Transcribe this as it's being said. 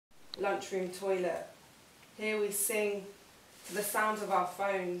lunchroom toilet. Here we sing to the sound of our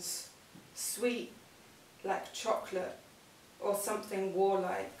phones, sweet like chocolate or something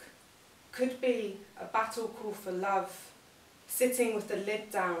warlike. Could be a battle call for love, sitting with the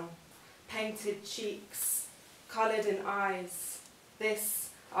lid down, painted cheeks, coloured in eyes. This,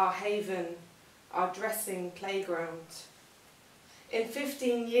 our haven, our dressing playground. In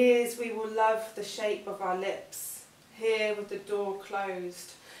 15 years we will love the shape of our lips, here with the door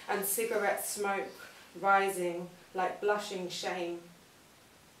closed and cigarette smoke rising like blushing shame.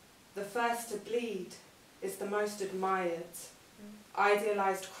 The first to bleed is the most admired,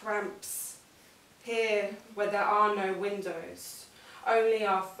 idealised cramps, here where there are no windows, only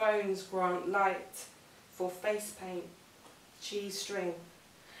our phones grant light for face paint, cheese string,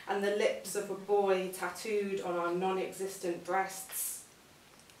 and the lips of a boy tattooed on our non-existent breasts.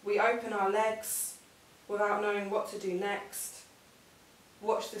 We open our legs without knowing what to do next,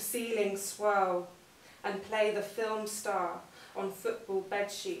 watch the ceiling swirl and play the film star on football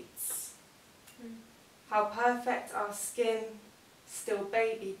bedsheets. How perfect our skin, still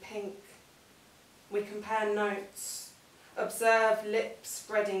baby pink. We compare notes, observe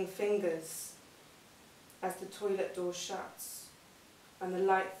lip-spreading fingers as the toilet door shuts and the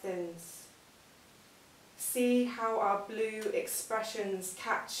light thins. See how our blue expressions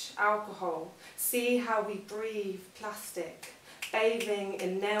catch alcohol. See how we breathe plastic, bathing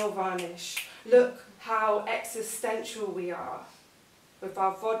in nail varnish. Look how existential we are with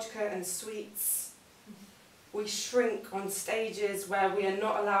our vodka and sweets. We shrink on stages where we are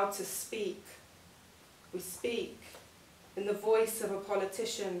not allowed to speak. We speak in the voice of a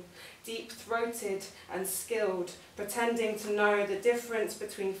politician, deep-throated and skilled, pretending to know the difference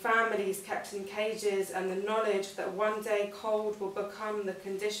between families kept in cages and the knowledge that one day cold will become the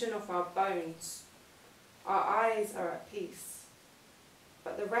condition of our bones. Our eyes are at peace,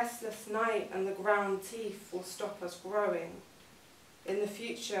 but the restless night and the ground teeth will stop us growing. In the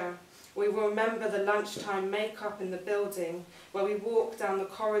future, we will remember the lunchtime makeup in the building where we walk down the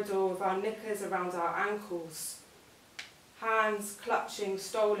corridor with our knickers around our ankles, hands clutching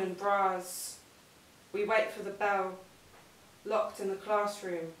stolen bras. We wait for the bell, locked in the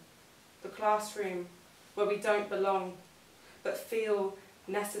classroom where we don't belong, but feel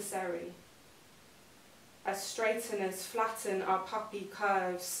necessary. As straighteners flatten our puppy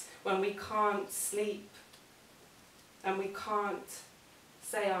curves when we can't sleep and we can't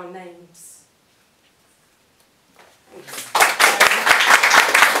say our names. Thanks.